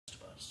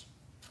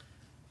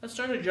Let's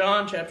turn to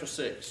John chapter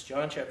 6.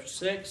 John chapter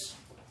 6.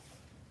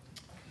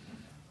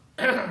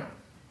 I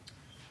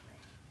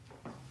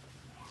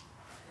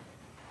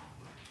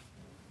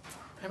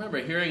remember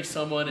hearing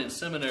someone in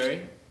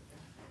seminary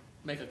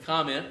make a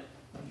comment.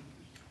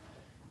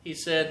 He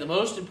said, the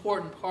most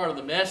important part of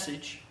the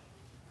message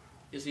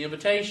is the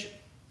invitation.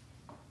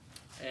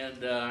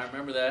 And I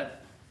remember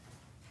that.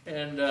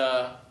 And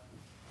I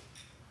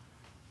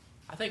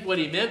think what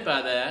he meant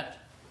by that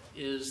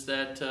is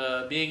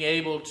that being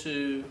able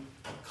to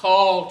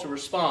call to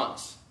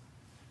response,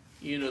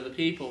 the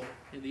people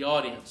in the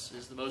audience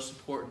is the most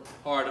important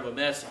part of a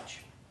message.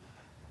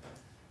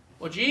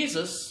 Well,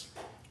 Jesus,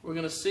 we're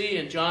going to see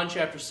in John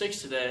chapter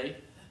 6 today,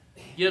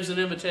 gives an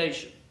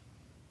invitation.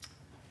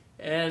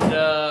 And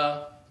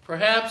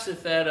perhaps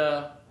if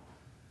that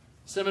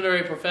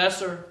seminary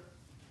professor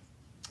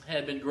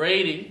had been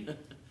grading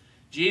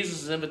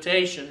Jesus'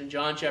 invitation in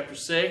John chapter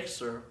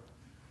 6, or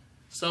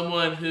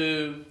someone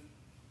who,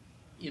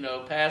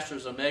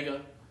 pastors a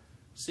mega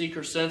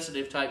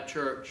seeker-sensitive type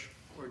church,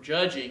 were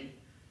judging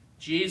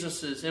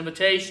Jesus'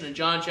 invitation in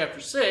John chapter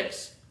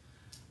 6,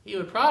 he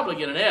would probably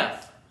get an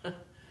F.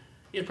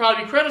 He'd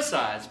probably be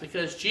criticized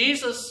because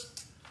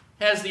Jesus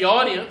has the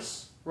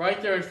audience right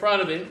there in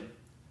front of him.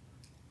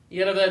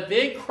 Yet of that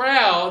big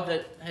crowd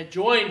that had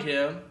joined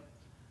him,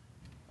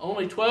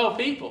 only 12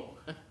 people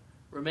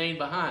remained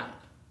behind.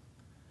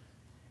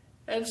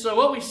 And so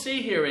what we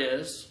see here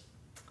is,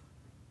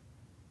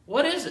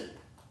 what is it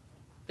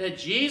that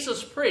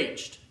Jesus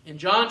preached in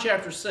John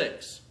chapter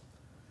 6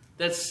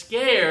 that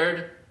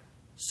scared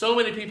so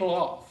many people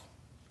off?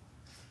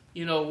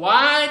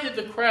 Why did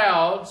the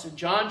crowds in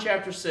John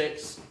chapter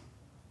 6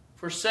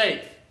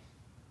 forsake?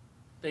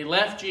 They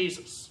left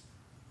Jesus.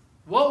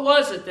 What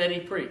was it that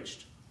he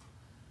preached?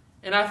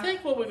 And I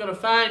think what we're going to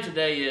find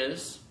today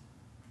is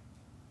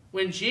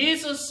when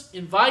Jesus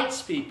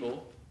invites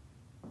people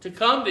to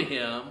come to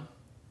him,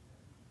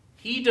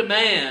 he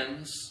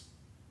demands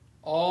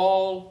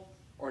all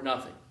or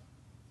nothing.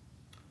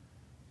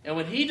 And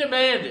when he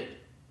demanded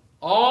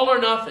all or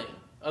nothing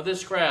of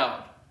this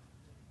crowd,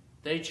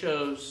 they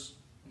chose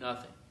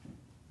nothing.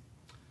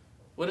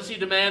 What does he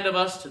demand of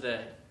us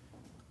today?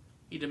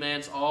 He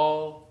demands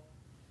all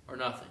or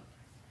nothing.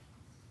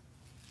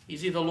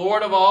 He's either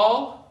Lord of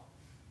all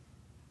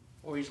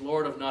or he's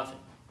Lord of nothing.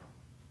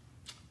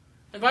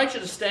 I invite you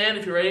to stand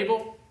if you're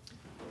able.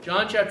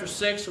 John chapter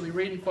 6, we'll be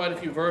reading quite a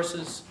few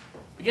verses.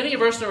 Beginning at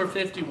verse number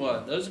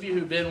 51. Those of you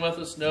who've been with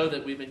us know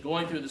that we've been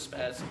going through this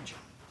passage.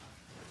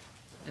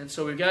 And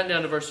so we've gotten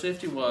down to verse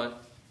 51.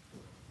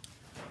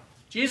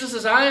 Jesus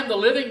says, I am the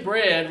living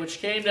bread which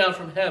came down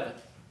from heaven.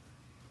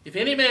 If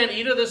any man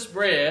eat of this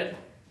bread,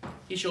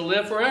 he shall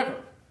live forever.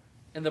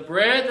 And the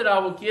bread that I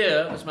will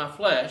give is my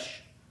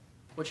flesh,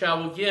 which I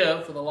will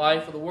give for the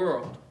life of the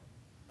world.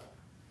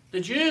 The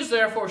Jews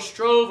therefore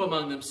strove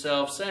among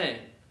themselves, saying,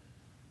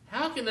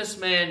 how can this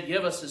man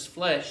give us his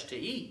flesh to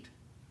eat?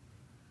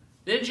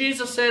 Then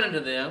Jesus said unto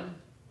them,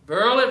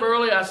 verily,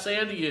 verily, I say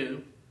unto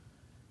you,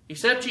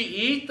 except ye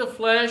eat the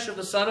flesh of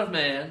the Son of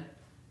Man,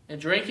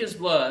 and drink his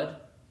blood,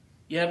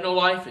 ye have no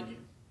life in you.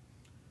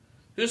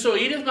 Whoso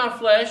eateth my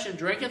flesh and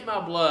drinketh my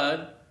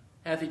blood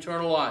hath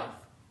eternal life,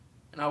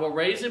 and I will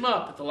raise him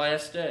up at the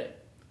last day.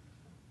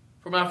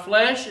 For my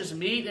flesh is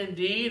meat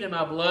indeed, and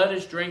my blood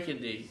is drink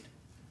indeed.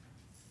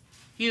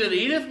 He that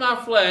eateth my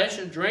flesh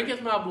and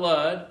drinketh my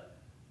blood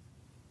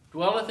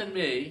dwelleth in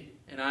me,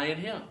 and I in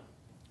him.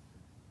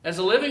 As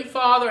the living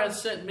Father hath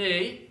sent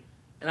me,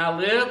 and I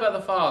live by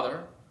the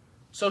Father,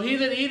 so he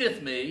that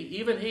eateth me,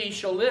 even he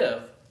shall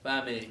live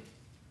by me.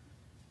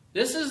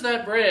 This is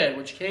that bread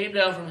which came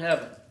down from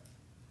heaven.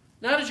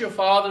 Not as your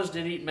fathers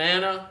did eat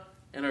manna,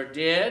 and are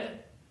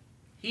dead.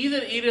 He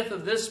that eateth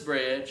of this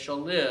bread shall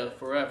live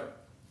forever.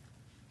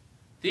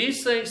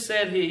 These things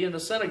said he in the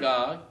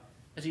synagogue,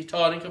 as he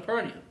taught in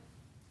Capernaum.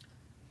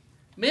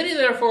 Many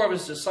therefore of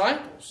his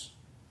disciples,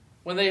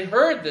 when they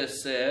heard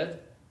this,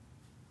 said,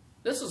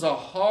 this is a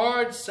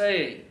hard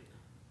saying.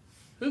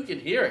 Who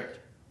can hear it?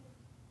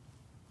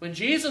 When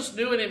Jesus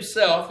knew in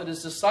himself that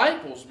his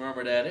disciples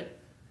murmured at it,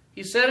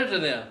 he said unto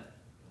them,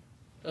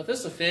 doth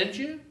this offend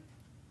you?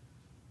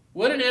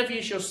 What and if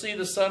ye shall see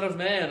the Son of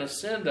Man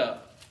ascend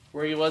up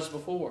where he was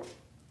before?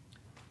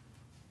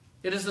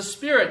 It is the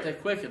Spirit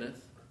that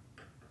quickeneth,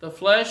 the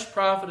flesh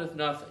profiteth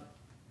nothing.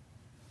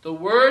 The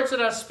words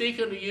that I speak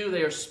unto you,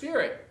 they are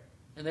spirit,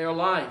 and they are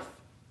life.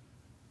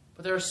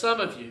 But there are some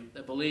of you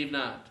that believe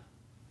not.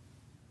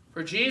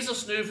 For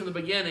Jesus knew from the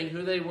beginning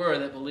who they were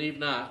that believed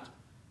not,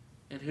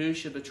 and who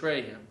should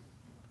betray him.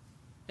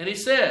 And he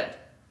said,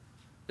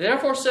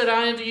 therefore said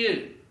I unto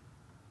you,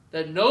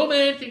 that no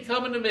man can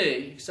come unto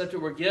me, except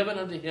it were given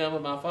unto him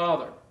of my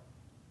Father.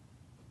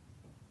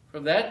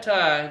 From that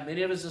time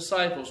many of his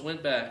disciples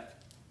went back,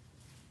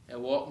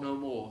 and walked no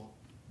more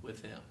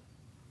with him.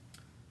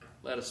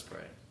 Let us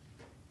pray.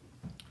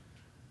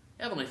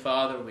 Heavenly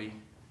Father, we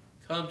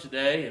come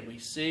today and we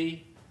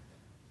see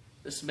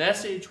this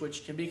message,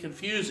 which can be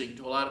confusing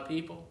to a lot of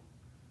people,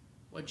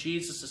 what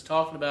Jesus is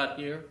talking about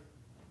here.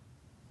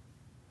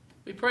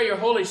 We pray your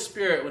Holy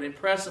Spirit would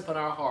impress upon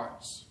our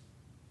hearts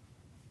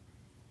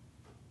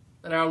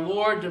that our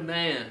Lord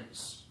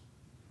demands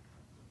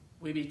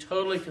we be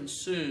totally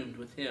consumed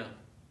with Him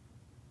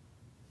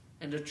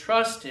and to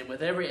trust Him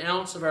with every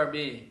ounce of our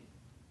being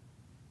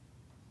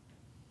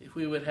if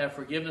we would have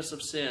forgiveness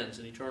of sins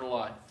and eternal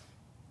life.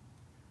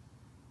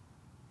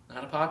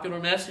 Not a popular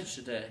message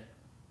today,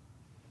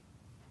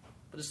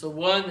 but it's the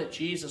one that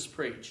Jesus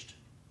preached.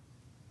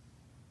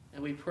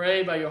 And we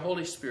pray by your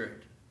Holy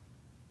Spirit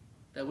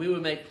that we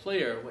would make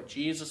clear what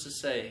Jesus is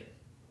saying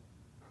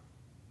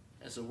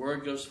as the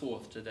word goes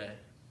forth today.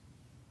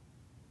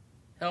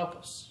 Help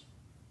us.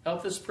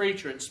 Help this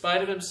preacher, in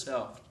spite of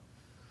himself,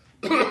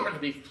 to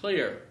be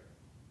clear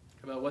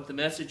about what the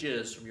message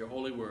is from your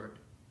holy word.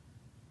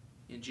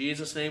 In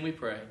Jesus' name we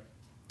pray.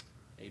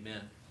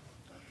 Amen.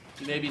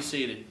 You may be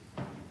seated.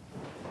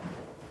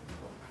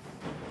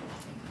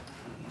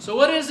 So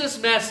what is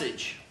this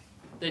message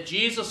that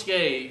Jesus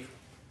gave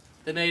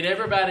that made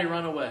everybody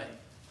run away?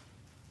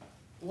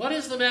 What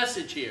is the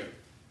message here?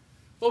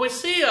 Well, we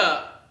see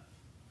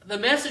the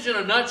message in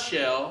a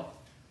nutshell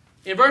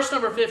in verse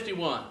number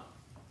 51.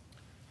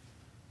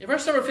 In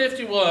verse number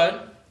 51,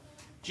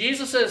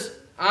 Jesus says,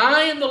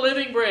 I am the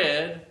living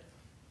bread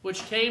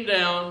which came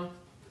down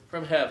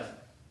from heaven.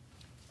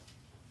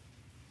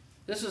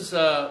 This is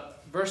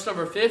verse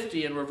number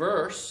 50 in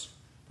reverse.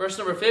 Verse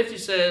number 50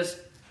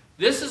 says,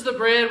 this is the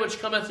bread which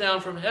cometh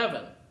down from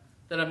heaven,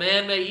 that a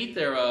man may eat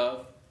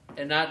thereof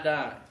and not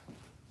die.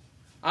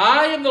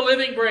 I am the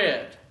living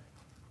bread,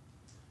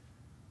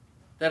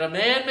 that a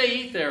man may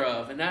eat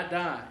thereof and not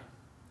die.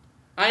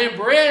 I am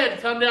bread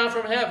come down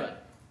from heaven.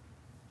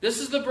 This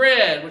is the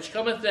bread which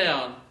cometh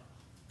down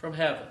from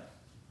heaven.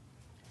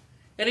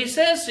 And he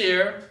says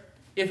here,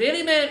 if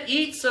any man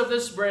eats of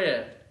this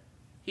bread,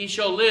 he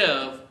shall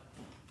live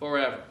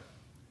forever.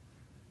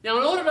 Now,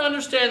 in order to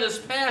understand this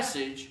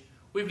passage,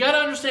 we've got to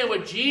understand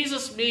what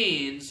Jesus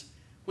means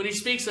when he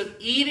speaks of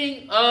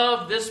eating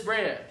of this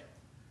bread.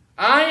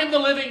 I am the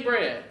living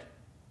bread.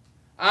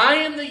 I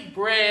am the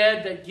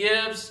bread that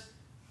gives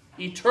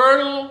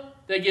eternal,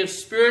 that gives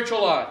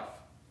spiritual life.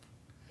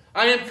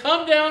 I am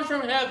come down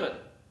from heaven.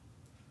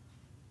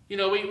 You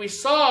know, we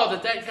saw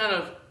that kind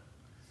of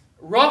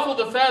ruffled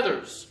the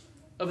feathers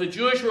of the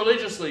Jewish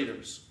religious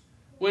leaders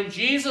when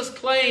Jesus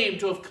claimed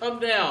to have come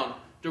down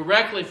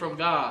directly from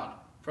God,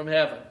 from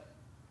heaven.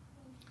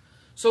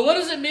 So what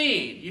does it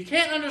mean? You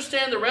can't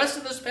understand the rest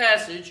of this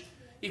passage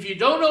if you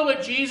don't know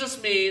what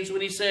Jesus means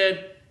when he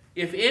said,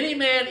 if any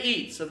man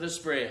eats of this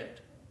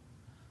bread.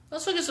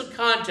 Let's look at some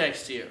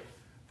context here.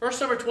 Verse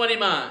number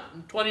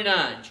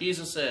 29,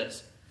 Jesus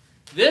says,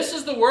 this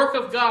is the work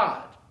of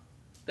God,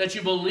 that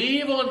you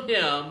believe on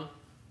him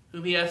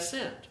whom he hath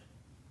sent.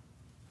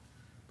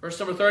 Verse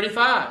number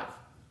 35,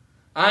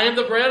 I am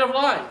the bread of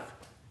life.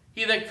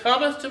 He that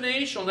cometh to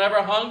me shall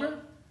never hunger.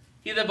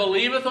 He that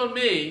believeth on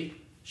me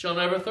shall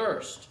never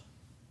thirst.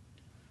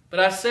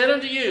 But I said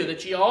unto you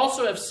that ye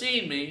also have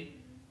seen me,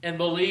 and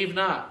believe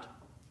not.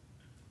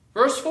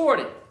 Verse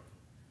 40,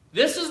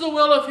 this is the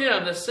will of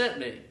him that sent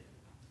me,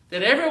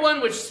 that everyone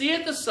which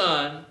seeth the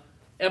Son,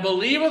 and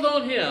believeth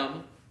on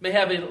him, may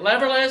have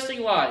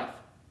everlasting life,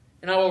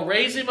 and I will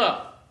raise him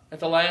up at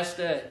the last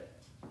day.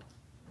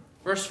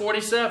 Verse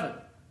 47,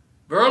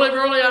 verily,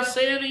 verily, I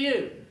say unto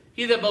you,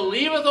 he that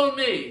believeth on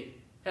me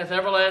hath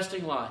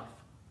everlasting life.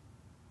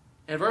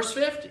 And verse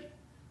 50,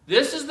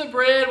 this is the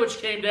bread which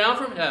came down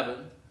from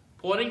heaven,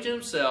 pointing to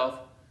himself,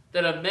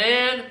 that a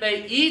man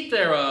may eat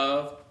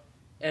thereof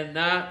and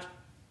not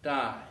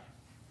die.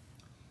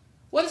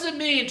 What does it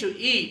mean to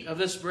eat of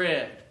this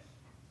bread?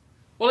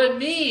 Well, it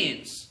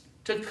means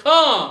to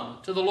come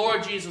to the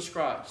Lord Jesus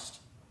Christ.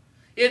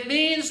 It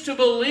means to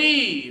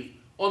believe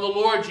on the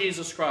Lord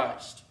Jesus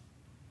Christ.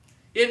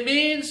 It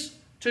means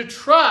to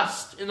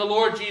trust in the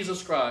Lord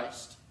Jesus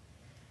Christ.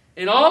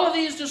 And all of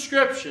these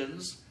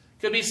descriptions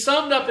could be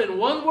summed up in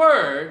one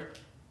word,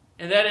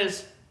 and that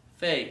is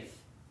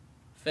faith.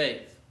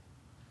 Faith.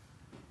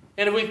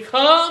 And if we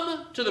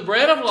come to the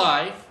bread of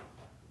life,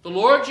 the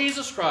Lord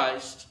Jesus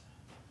Christ,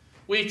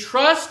 we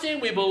trust him,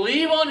 we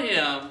believe on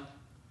him,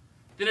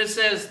 then it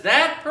says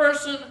that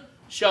person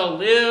shall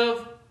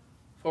live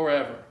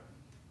forever.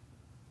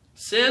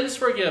 Sins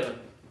forgiven.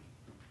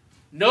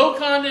 No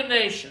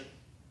condemnation.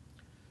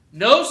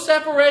 No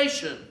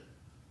separation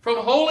from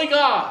holy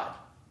God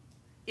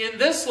in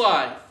this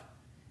life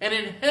and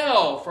in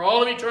hell for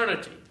all of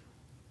eternity.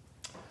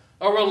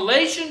 A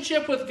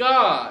relationship with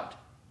God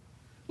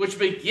which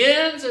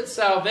begins at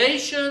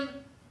salvation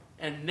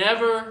and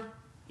never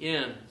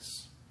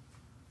ends.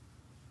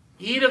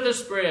 Eat of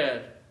this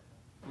bread,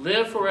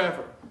 live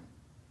forever.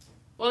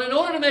 Well, in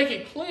order to make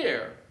it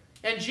clear,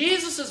 and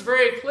Jesus is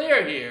very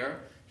clear here,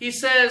 he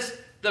says,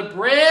 the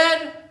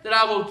bread that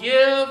I will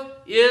give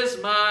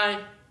is my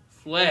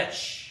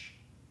flesh.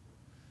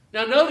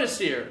 Now notice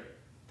here,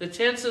 the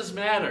tenses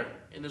matter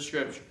in the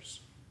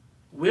Scriptures.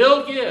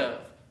 Will give.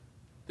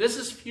 This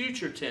is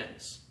future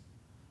tense.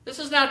 This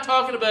is not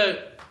talking about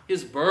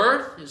his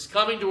birth, his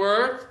coming to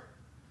earth,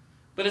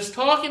 but it's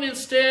talking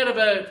instead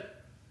about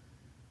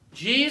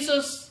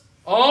Jesus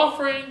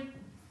offering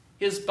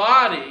his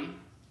body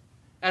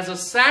as a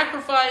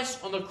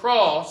sacrifice on the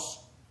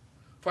cross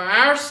for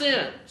our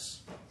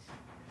sins.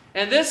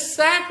 And this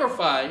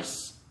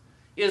sacrifice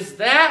is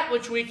that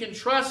which we can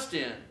trust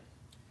in,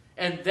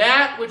 and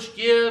that which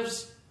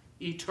gives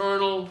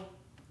eternal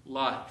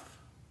life.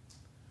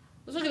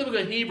 Let's look at the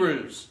book of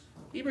Hebrews.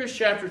 Hebrews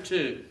chapter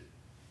 2.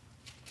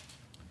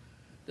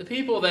 The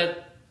people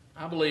that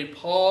I believe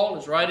Paul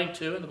is writing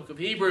to in the book of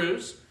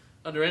Hebrews,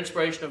 under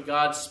inspiration of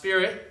God's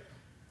Spirit,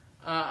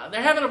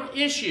 they're having an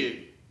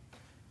issue.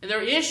 And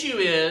their issue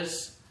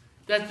is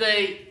that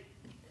they're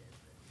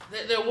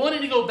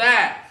wanting to go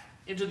back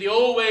into the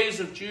old ways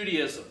of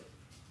Judaism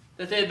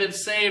that they had been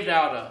saved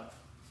out of.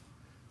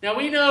 Now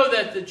we know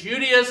that the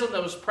Judaism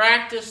that was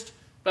practiced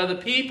by the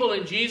people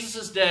in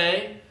Jesus'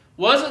 day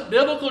wasn't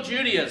biblical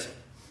Judaism.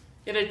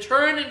 It had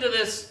turned into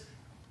this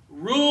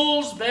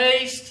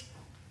rules-based,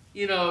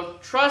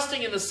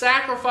 trusting in the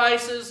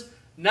sacrifices,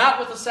 not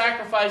what the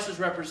sacrifices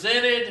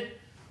represented,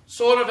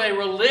 sort of a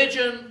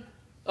religion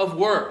of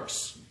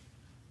works.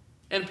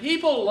 And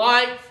people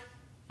like,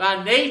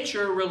 by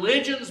nature,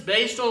 religions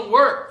based on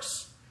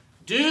works.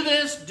 Do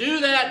this,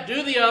 do that,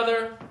 do the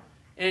other,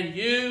 and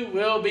you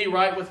will be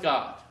right with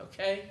God.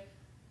 Okay?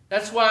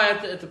 That's why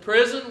at the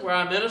prison where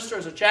I minister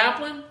as a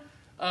chaplain,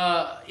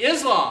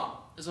 Islam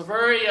is a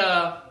very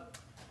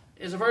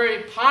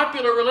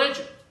popular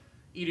religion.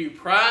 You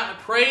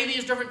pray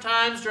these different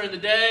times during the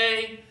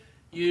day.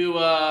 You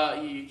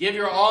give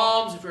your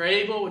alms if you're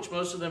able, which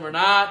most of them are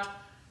not.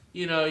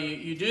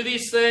 You do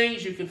these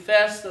things. You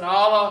confess that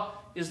Allah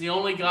is the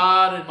only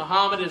God and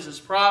Muhammad is his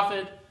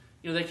prophet.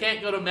 They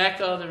can't go to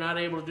Mecca. They're not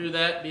able to do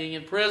that being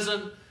in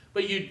prison.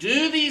 But you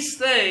do these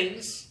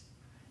things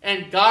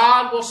and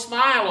God will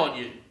smile on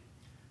you.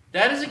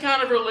 That is the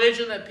kind of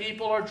religion that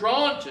people are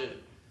drawn to.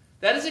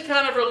 That is the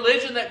kind of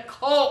religion that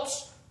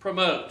cults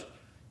promote.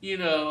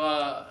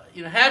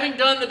 Having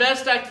done the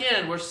best I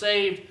can, we're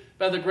saved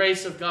by the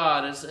grace of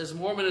God, as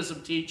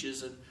Mormonism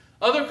teaches. And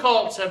other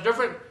cults have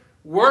different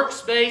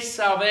works-based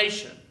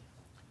salvation.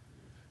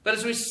 But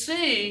as we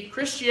see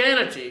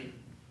Christianity,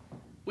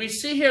 we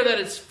see here that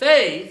it's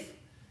faith,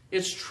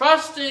 it's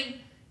trusting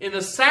in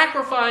the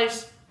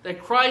sacrifice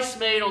that Christ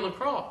made on the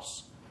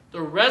cross,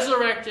 the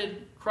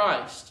resurrected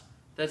Christ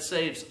that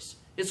saves us.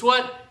 It's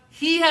what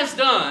he has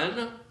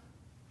done,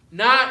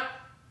 not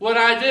what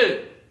I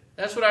do.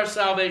 That's what our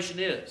salvation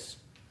is.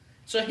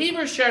 So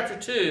Hebrews chapter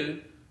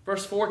 2,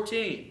 verse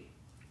 14.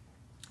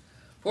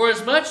 For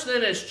as much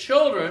then as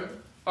children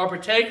are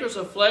partakers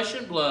of flesh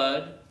and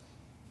blood,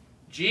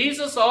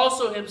 Jesus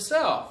also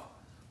himself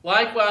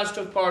likewise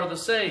took part of the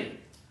same,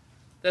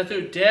 that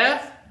through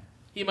death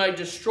he might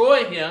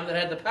destroy him that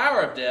had the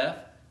power of death,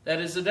 that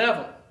is the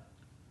devil,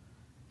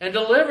 and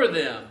deliver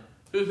them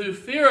who through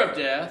fear of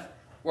death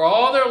were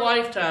all their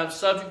lifetime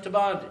subject to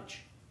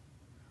bondage.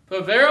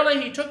 For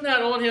verily he took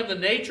not on him the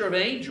nature of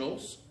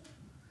angels,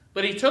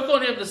 but he took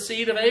on him the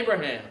seed of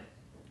Abraham.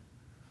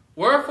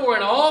 Wherefore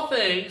in all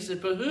things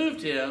it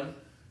behooved him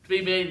to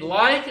be made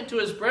like unto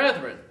his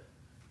brethren,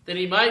 that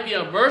he might be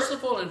a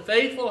merciful and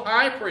faithful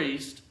high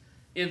priest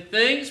in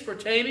things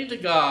pertaining to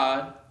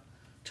God,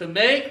 to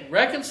make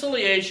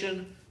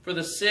reconciliation for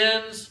the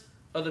sins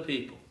of the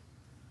people.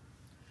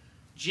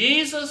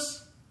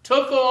 Jesus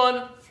took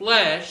on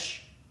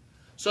flesh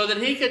so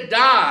that he could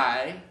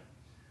die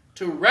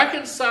to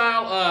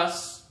reconcile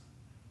us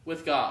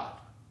with God.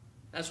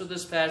 That's what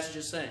this passage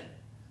is saying.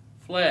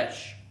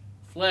 Flesh,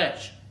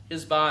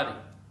 his body.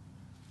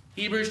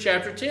 Hebrews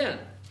chapter 10.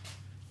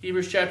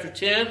 Hebrews chapter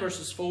 10,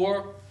 verses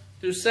 4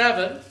 through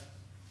 7.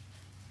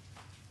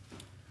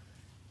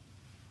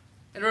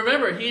 And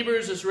remember,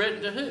 Hebrews is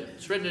written to who?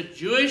 It's written to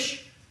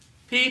Jewish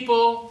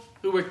people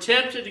who were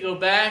tempted to go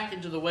back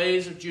into the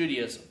ways of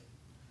Judaism.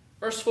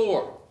 Verse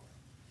 4.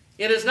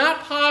 It is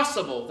not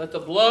possible that the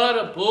blood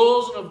of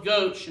bulls and of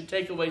goats should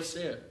take away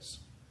sins.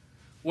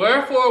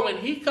 Wherefore, when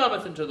he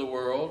cometh into the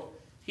world,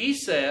 he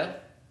saith,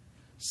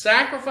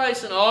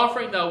 Sacrifice and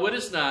offering thou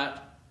wouldest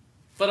not,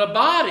 but a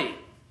body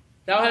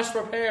thou hast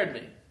prepared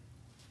me.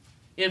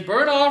 In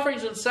burnt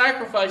offerings and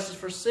sacrifices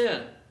for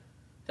sin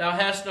thou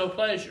hast no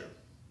pleasure.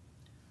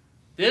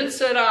 Then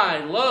said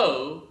I,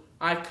 Lo,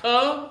 I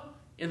come,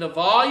 in the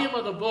volume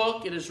of the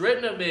book it is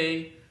written of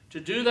me, to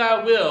do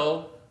thy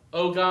will,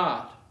 O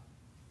God.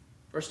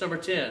 Verse number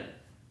 10.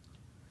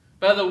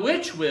 By the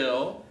which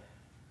will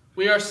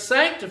we are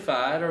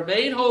sanctified or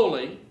made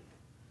holy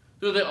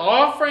through the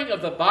offering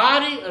of the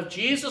body of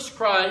Jesus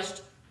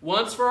Christ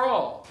once for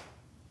all.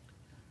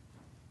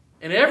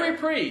 And every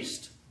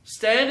priest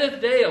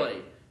standeth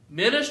daily,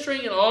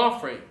 ministering and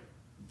offering,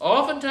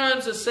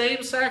 oftentimes the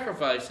same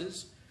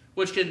sacrifices,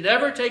 which can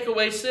never take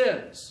away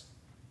sins.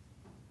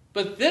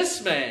 But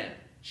this man,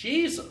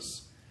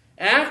 Jesus,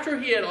 after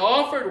he had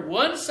offered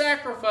one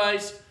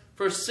sacrifice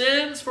for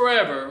sins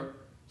forever,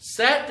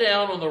 sat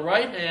down on the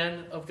right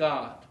hand of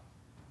God.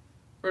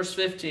 Verse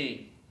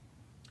 15.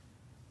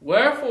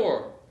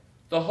 Wherefore,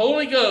 the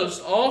Holy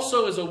Ghost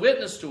also is a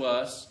witness to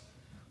us,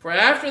 for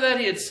after that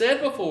he had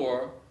said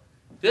before,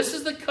 This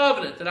is the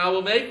covenant that I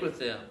will make with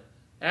them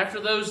after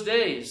those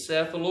days,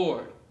 saith the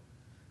Lord,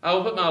 I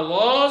will put my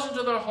laws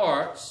into their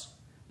hearts,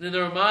 and in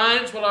their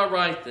minds will I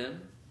write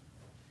them,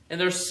 and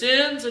their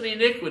sins and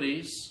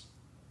iniquities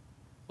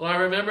will I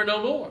remember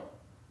no more.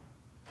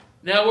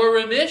 Now where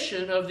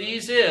remission of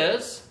these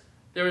is,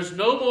 there is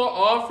no more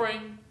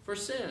offering for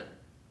sin.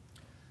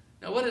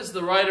 Now what is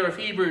the writer of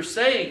Hebrews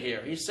saying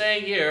here? He's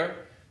saying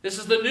here, this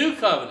is the new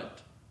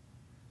covenant,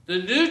 the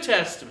New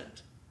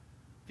Testament.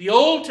 The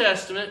Old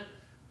Testament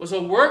was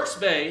a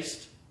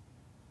works-based,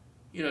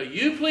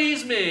 you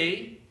please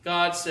me,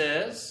 God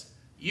says,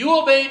 you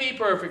obey me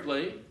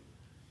perfectly,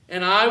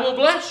 and I will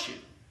bless you.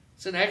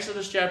 It's in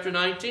Exodus chapter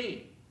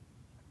 19.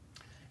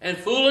 And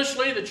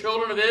foolishly, the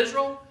children of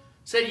Israel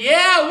said,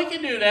 yeah, we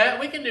can do that,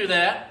 we can do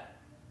that.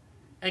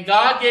 And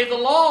God gave the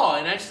law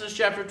in Exodus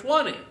chapter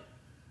 20,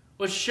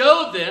 which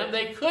showed them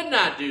they could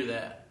not do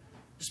that.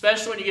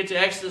 Especially when you get to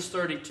Exodus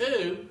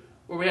 32,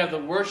 where we have the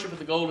worship of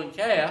the golden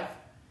calf,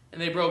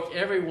 and they broke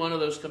every one of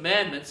those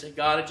commandments that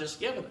God had just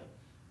given them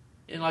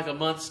in like a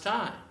month's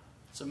time.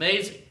 It's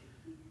amazing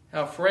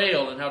how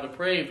frail and how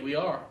depraved we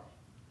are.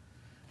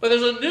 But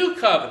there's a new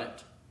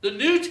covenant, the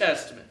New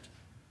Testament.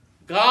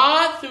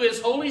 God, through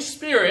His Holy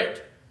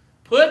Spirit,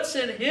 puts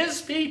in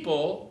His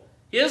people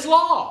His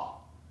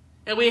law.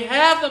 And we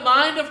have the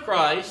mind of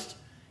Christ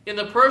in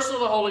the person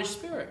of the Holy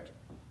Spirit.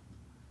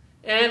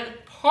 And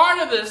part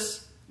of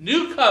this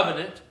new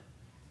covenant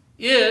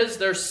is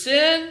their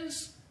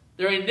sins,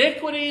 their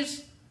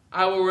iniquities,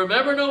 I will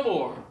remember no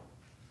more.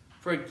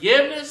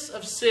 Forgiveness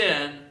of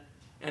sin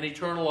and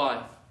eternal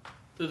life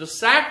through the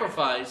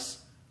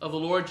sacrifice of the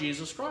Lord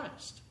Jesus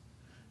Christ.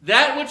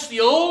 That which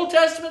the Old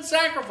Testament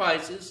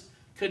sacrifices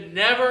could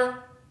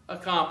never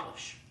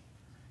accomplish.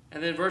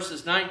 And then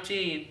verses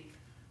 19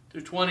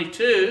 through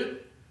 22,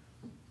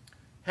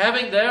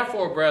 having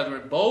therefore,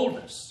 brethren,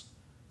 boldness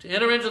to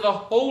enter into the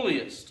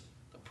holiest,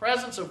 the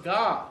presence of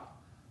God,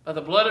 by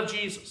the blood of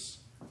Jesus,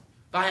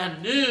 by a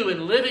new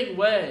and living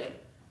way,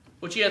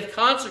 which He hath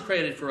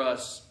consecrated for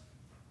us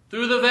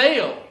through the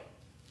veil.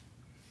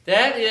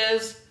 That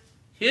is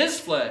His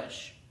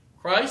flesh,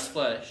 Christ's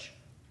flesh.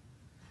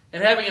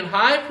 And having an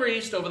high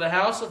priest over the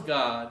house of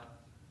God,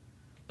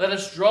 let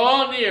us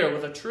draw near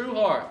with a true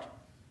heart,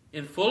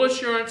 in full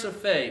assurance of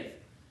faith,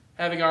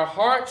 having our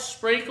hearts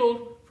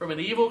sprinkled from an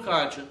evil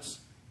conscience,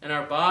 and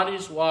our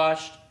bodies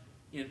washed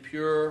in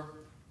pure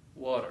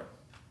water.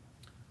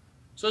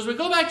 So as we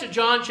go back to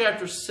John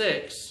chapter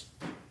 6,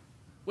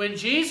 when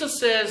Jesus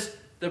says,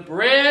 the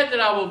bread that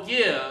I will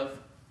give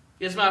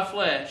is my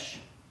flesh,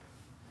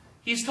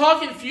 He's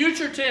talking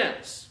future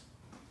tense.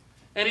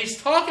 And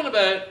He's talking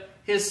about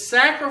His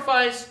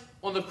sacrifice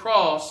on the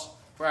cross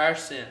for our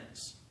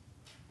sins.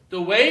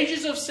 The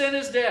wages of sin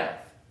is death.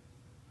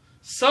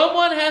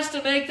 Someone has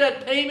to make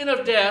that payment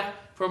of death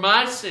for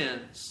my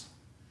sins.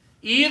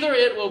 Either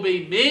it will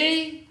be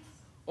me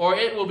or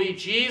it will be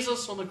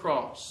Jesus on the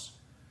cross.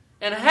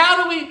 And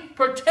how do we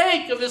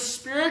partake of this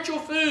spiritual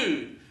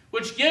food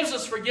which gives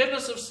us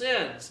forgiveness of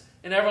sins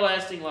and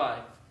everlasting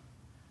life?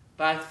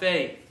 By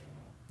faith.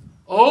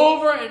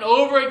 Over and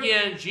over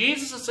again,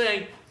 Jesus is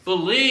saying,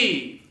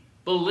 believe,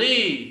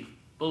 believe,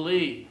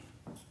 believe,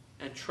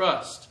 and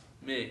trust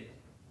me.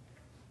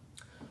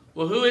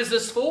 Well, who is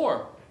this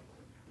for?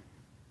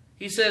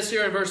 He says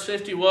here in verse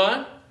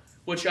 51,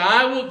 which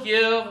I will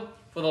give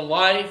for the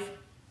life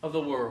of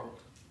the world.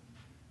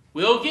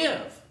 Will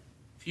give.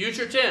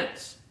 Future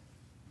tense.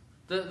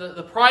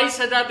 The price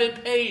had not been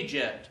paid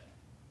yet.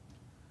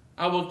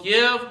 I will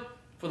give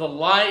for the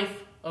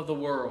life of the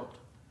world.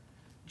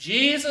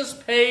 Jesus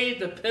paid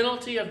the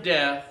penalty of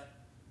death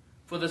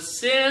for the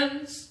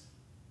sins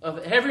of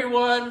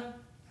everyone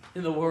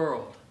in the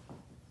world.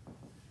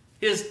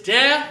 His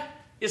death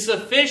is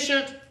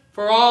sufficient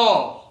for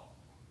all.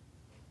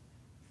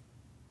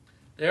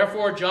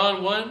 Therefore,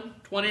 John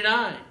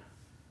 1:29,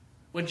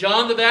 when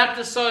John the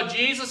Baptist saw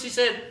Jesus, he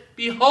said,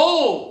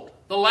 behold,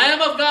 the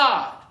Lamb of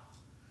God,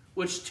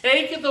 which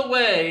taketh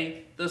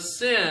away the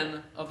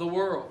sin of the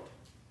world.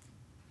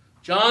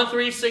 John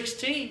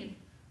 3:16,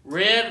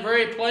 read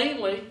very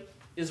plainly,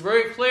 is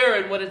very clear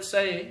in what it's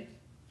saying.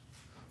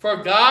 For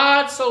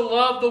God so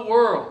loved the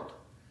world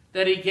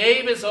that He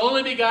gave His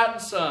only begotten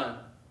Son,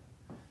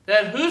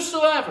 that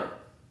whosoever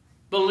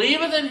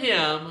believeth in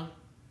Him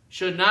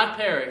should not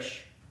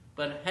perish,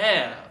 but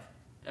have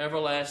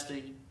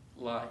everlasting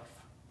life.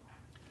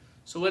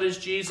 So what is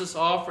Jesus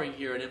offering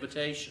here? An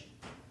invitation.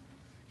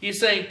 He's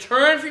saying,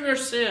 turn from your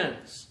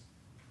sins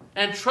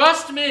and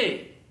trust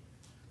me,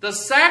 the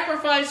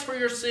sacrifice for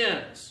your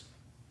sins.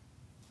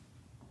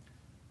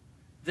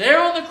 There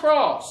on the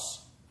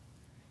cross,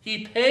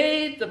 He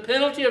paid the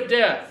penalty of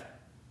death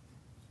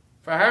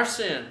for our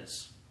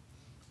sins,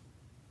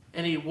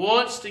 and He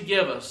wants to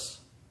give us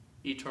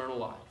eternal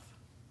life.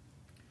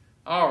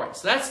 All right,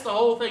 so that's the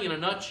whole thing in a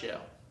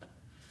nutshell.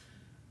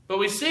 But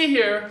we see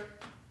here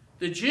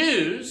the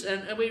Jews,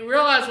 and we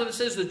realize when it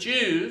says the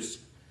Jews,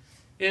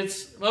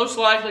 it's most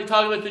likely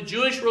talking about the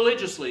Jewish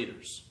religious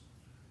leaders.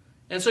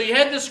 And so you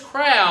had this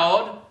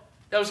crowd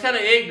that was kind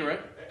of ignorant.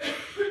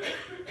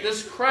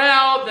 This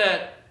crowd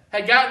that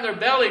had gotten their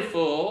belly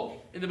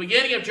full in the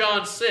beginning of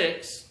John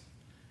 6.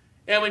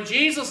 And when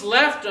Jesus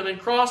left them and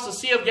crossed the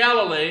Sea of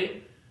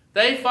Galilee,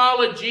 they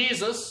followed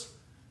Jesus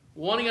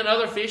wanting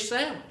another fish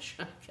sandwich.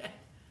 Okay?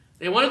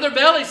 They wanted their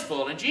bellies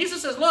full. And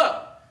Jesus says,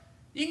 look,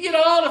 you can get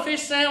all the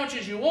fish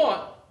sandwiches you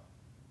want.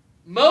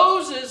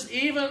 Moses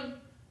even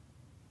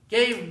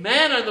gave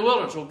manna in the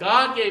wilderness. Well,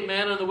 God gave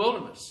manna in the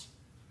wilderness.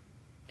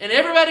 And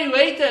everybody who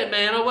ate that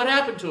manna, what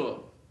happened to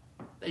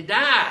them? They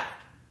died.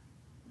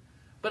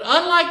 But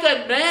unlike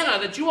that manna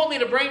that you want me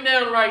to bring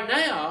down right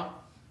now,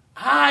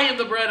 I am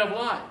the bread of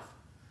life.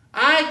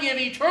 I give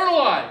eternal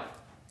life.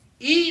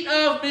 Eat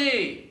of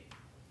me.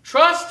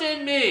 Trust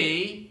in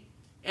me,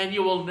 and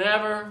you will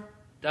never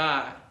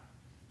die.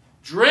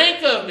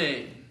 Drink of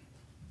me,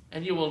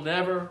 and you will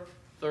never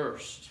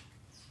thirst.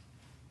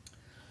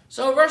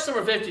 So verse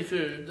number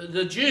 52,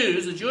 the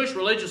Jews, the Jewish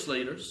religious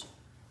leaders,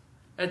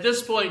 at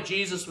this point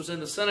Jesus was in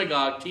the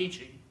synagogue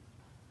teaching,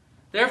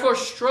 therefore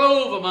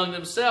strove among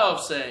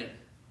themselves, saying,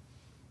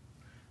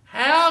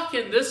 how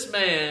can this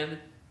man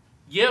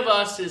give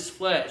us his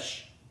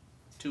flesh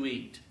to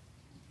eat?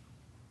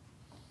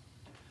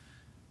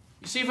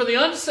 You see, for the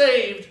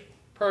unsaved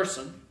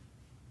person,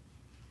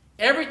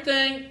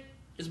 everything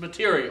is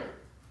material.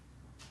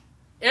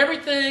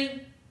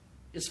 Everything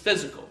is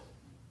physical.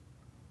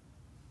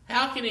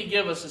 How can he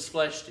give us his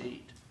flesh to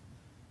eat?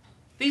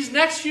 These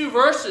next few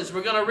verses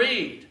we're going to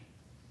read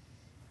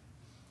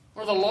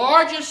are the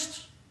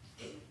largest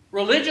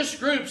religious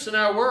groups in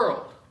our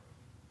world.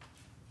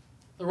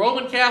 The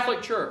Roman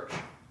Catholic Church.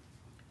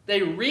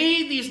 They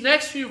read these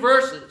next few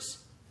verses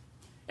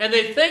and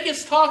they think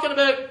it's talking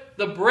about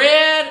the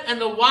bread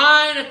and the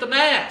wine at the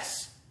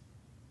Mass.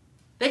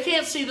 They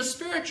can't see the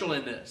spiritual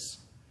in this.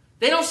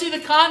 They don't see the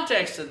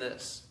context in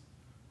this.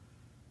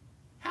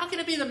 How can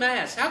it be the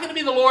Mass? How can it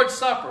be the Lord's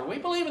Supper? We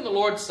believe in the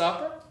Lord's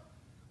Supper.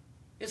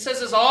 It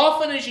says, as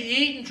often as you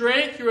eat and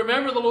drink, you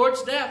remember the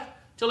Lord's death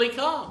till He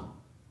come.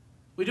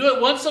 We do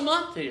it once a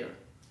month here.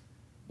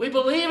 We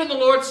believe in the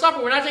Lord's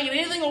Supper. We're not taking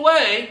anything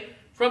away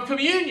from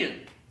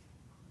communion.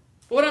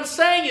 But what I'm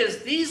saying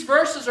is, these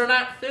verses are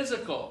not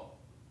physical.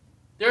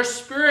 They're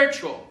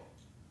spiritual.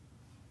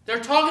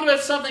 They're talking about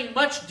something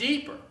much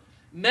deeper.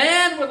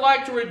 Man would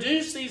like to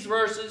reduce these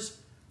verses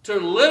to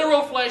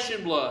literal flesh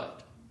and blood.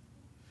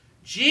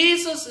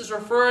 Jesus is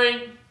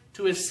referring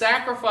to His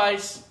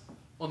sacrifice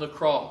on the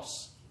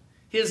cross.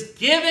 His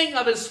giving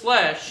of His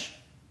flesh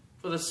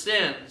for the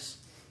sins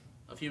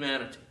of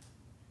humanity.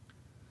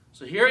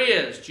 So here He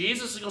is.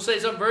 Jesus is going to say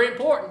something very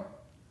important.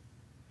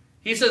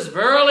 He says,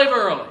 verily,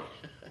 verily.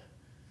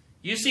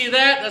 You see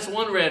that? That's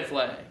one red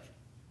flag.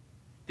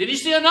 Did you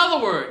see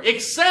another word?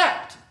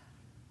 Except.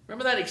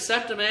 Remember that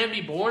except a man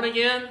be born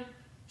again?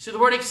 See the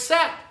word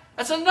except.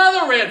 That's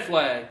another red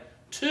flag.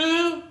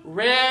 Two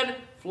red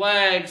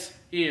flags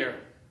here.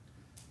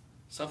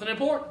 Something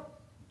important.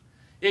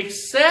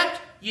 Except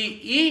ye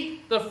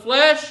eat the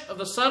flesh of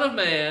the Son of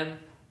Man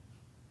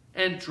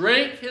and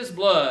drink His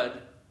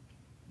blood,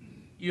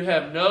 you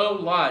have no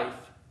life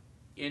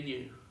in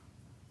you.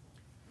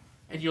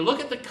 And you look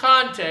at the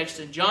context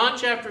in John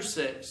chapter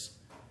 6,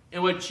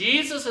 and what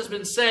Jesus has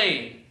been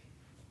saying,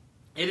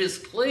 it is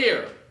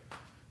clear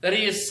that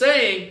He is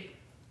saying,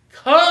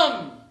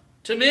 come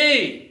to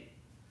me,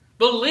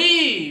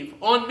 believe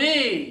on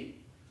me,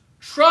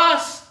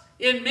 trust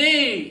in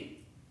me,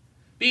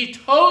 be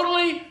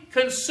totally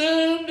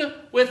consumed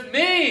with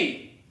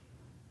me.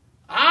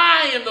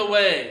 I am the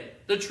way,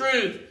 the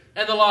truth,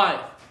 and the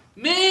life.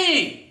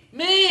 Me,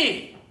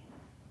 me.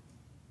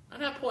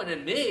 I'm not pointing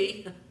at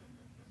me.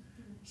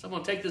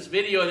 Someone take this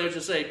video and they'll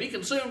just say, be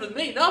consumed with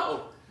me.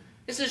 No.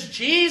 This is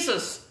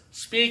Jesus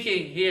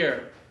speaking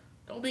here.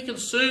 Don't be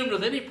consumed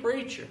with any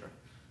preacher.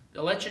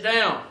 They'll let you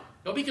down.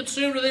 Don't be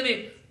consumed with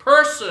any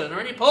person or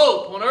any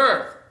pope on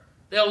earth.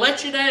 They'll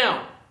let you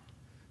down.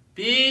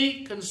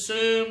 Be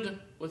consumed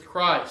with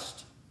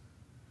Christ.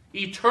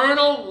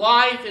 Eternal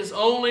life is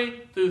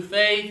only through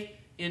faith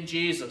in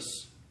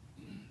Jesus.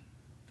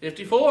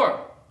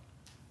 54.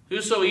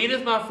 Whoso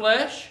eateth my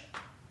flesh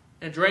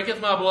and drinketh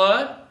my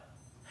blood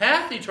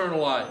hath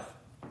eternal life,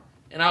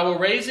 and I will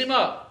raise him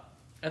up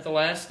at the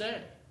last day.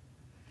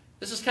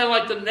 This is kind of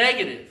like the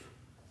negative,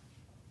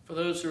 for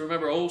those who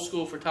remember old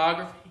school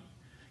photography,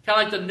 kind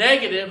of like the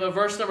negative of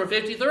verse number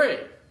 53.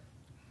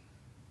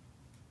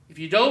 If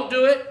you don't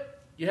do it,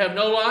 you have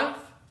no life.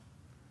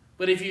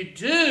 But if you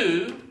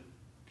do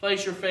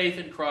place your faith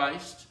in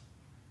Christ,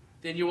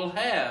 then you will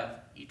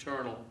have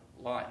eternal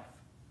life.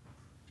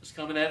 Just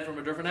coming at it from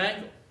a different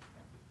angle.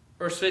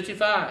 Verse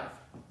 55.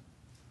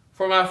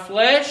 For my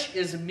flesh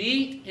is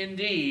meat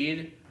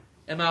indeed,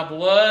 and my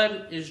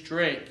blood is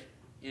drink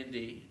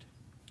indeed.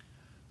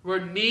 The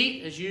word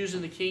meat, as used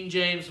in the King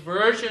James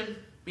Version,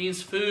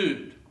 means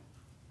food.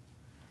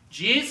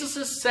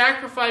 Jesus'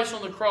 sacrifice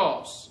on the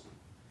cross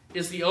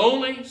is the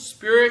only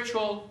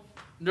spiritual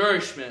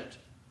nourishment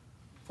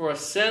for a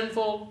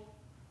sinful,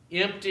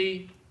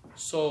 empty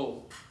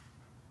soul.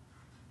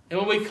 And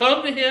when we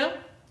come to Him, it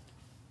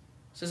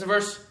says in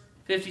verse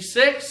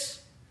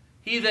 56,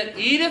 He that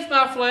eateth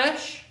my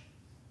flesh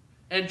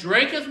and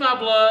drinketh my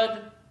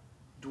blood,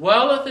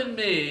 dwelleth in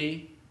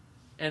me,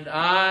 and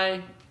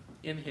I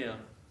in him.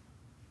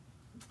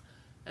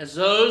 As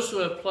those who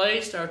have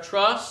placed our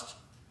trust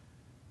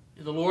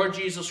in the Lord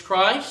Jesus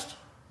Christ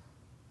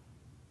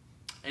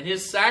and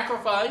his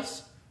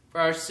sacrifice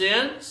for our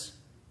sins,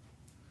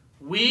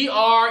 we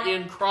are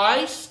in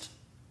Christ,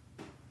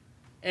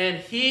 and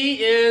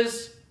he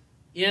is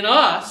in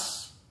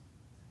us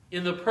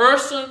in the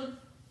person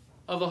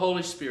of the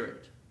Holy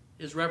Spirit,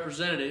 his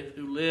representative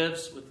who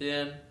lives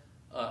within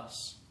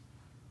us.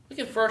 Look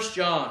at 1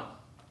 John.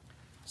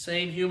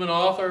 Same human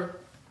author,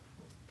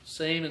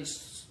 same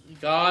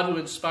God who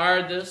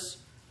inspired this.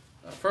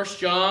 1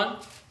 John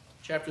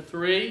chapter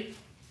 3,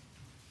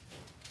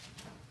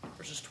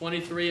 verses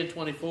 23 and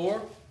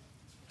 24.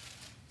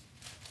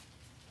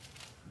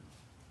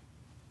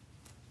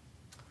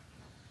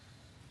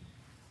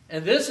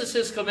 And this is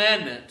his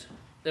commandment,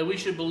 that we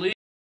should believe